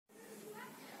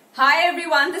Hi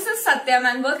everyone, this is Satyam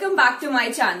and welcome back to my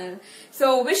channel.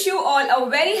 So wish you all a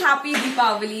very happy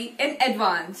Diwali in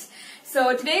advance.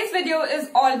 So today's video is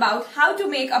all about how to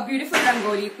make a beautiful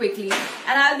Rangoli quickly,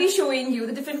 and I'll be showing you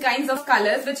the different kinds of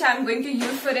colors which I'm going to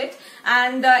use for it,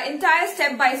 and the entire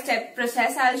step-by-step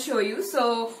process I'll show you.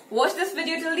 So watch this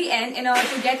video till the end in order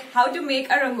to get how to make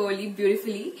a Rangoli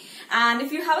beautifully. And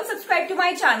if you haven't subscribed to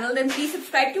my channel, then please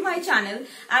subscribe to my channel,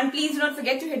 and please do not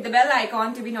forget to hit the bell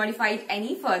icon to be notified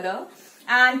any further.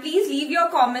 And please leave your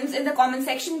comments in the comment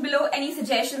section below. Any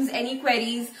suggestions, any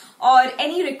queries or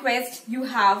any request you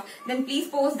have, then please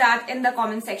post that in the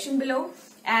comment section below.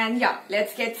 And yeah,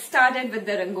 let's get started with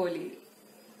the Rangoli.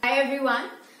 Hi everyone,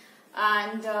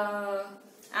 and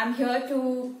I'm here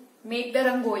to make the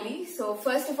Rangoli. So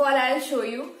first of all, I'll show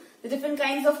you the different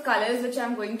kinds of colors which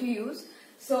I'm going to use.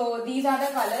 So these are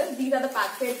the colors, these are the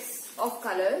packets of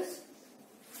colors.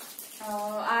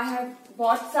 I have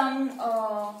bought some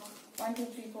 1, 2,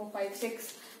 3, 4, 5,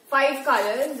 6, 5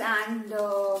 colors, and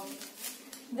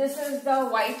this is the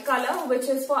white color which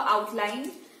is for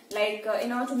outline. Like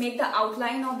in order to make the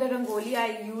outline of the Rangoli,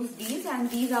 I use these, and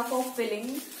these are for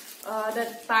filling the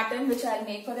pattern which I'll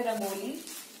make for the Rangoli.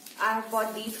 I have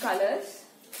bought these colors.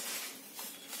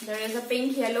 There is a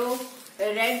pink, yellow,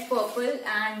 red, purple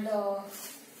and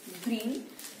green.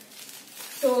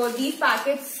 So these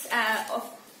packets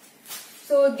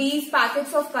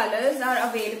of colors are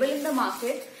available in the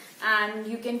market and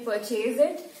you can purchase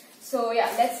it. So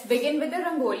yeah, let's begin with the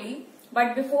Rangoli.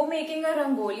 But before making a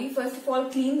Rangoli, first of all,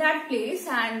 clean that place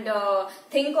and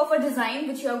think of a design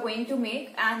which you are going to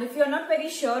make. And if you are not very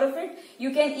sure of it,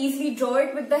 you can easily draw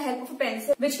it with the help of a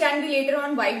pencil, which can be later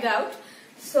on wiped out.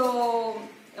 So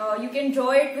you can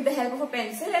draw it with the help of a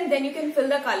pencil, and then you can fill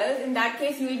the colors. In that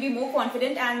case, you will be more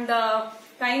confident, and the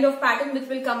kind of pattern which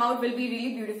will come out will be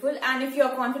really beautiful. And if you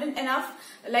are confident enough,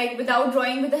 like without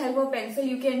drawing with the help of pencil,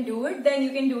 you can do it, then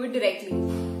you can do it directly.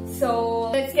 So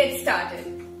let's get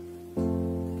started.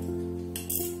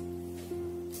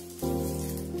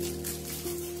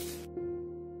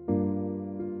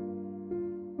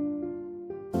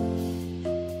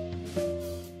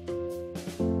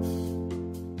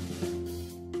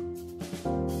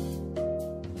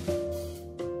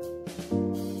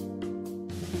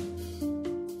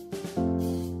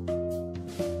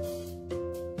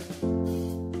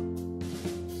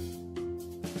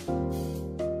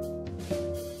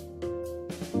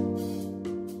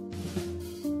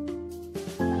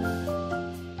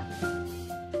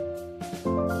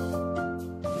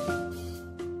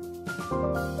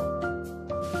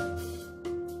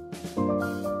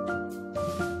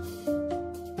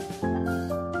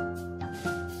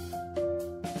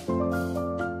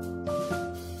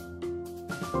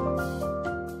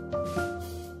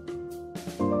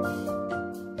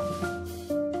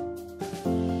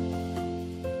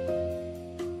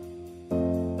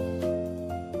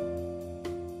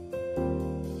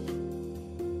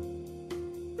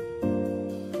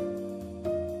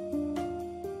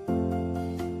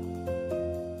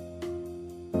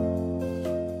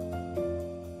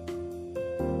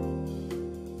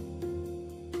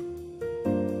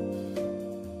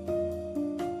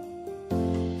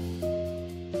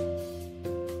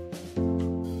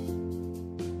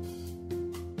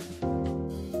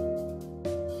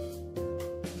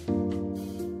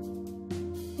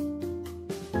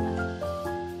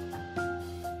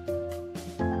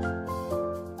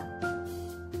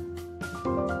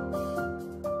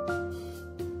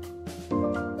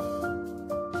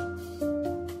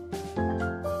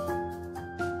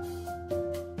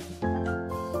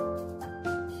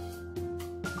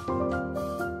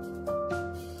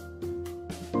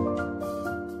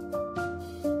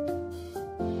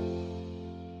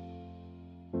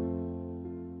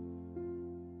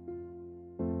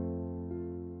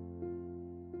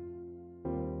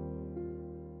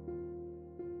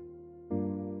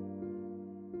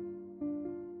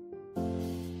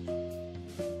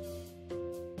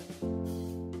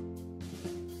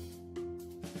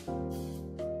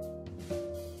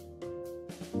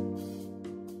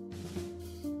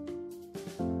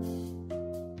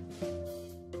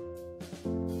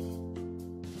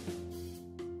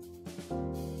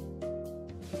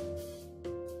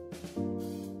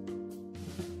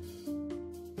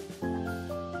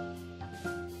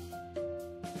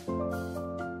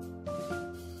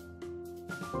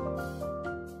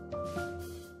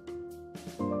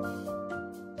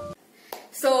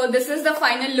 So this is the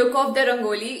final look of the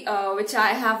Rangoli which I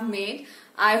have made.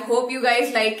 I hope you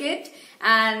guys like it.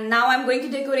 And now I'm going to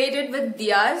decorate it with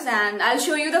diyas, and I'll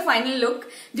show you the final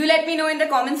look. Do let me know in the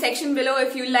comment section below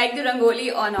if you like the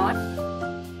Rangoli or not.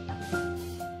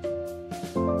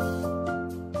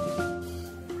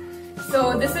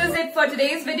 So this is it for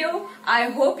today's video.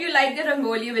 I hope you liked the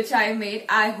Rangoli which I made.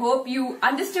 I hope you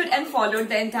understood and followed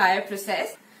the entire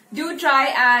process. Do try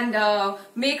and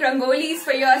make Rangolis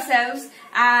for yourselves,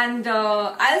 and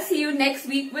I'll see you next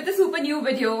week with a super new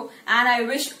video, and I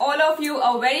wish all of you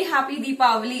a very happy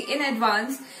Deepavali in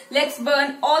advance. Let's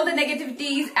burn all the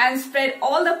negativities and spread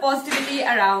all the positivity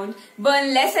around.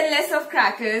 Burn less and less of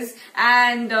crackers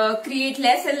and create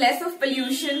less and less of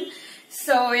pollution.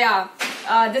 So yeah,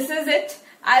 this is it.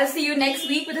 I'll see you next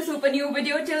week with a super new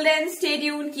video. Till then, stay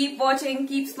tuned, keep watching,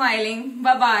 keep smiling.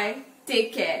 Bye bye.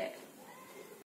 Take care.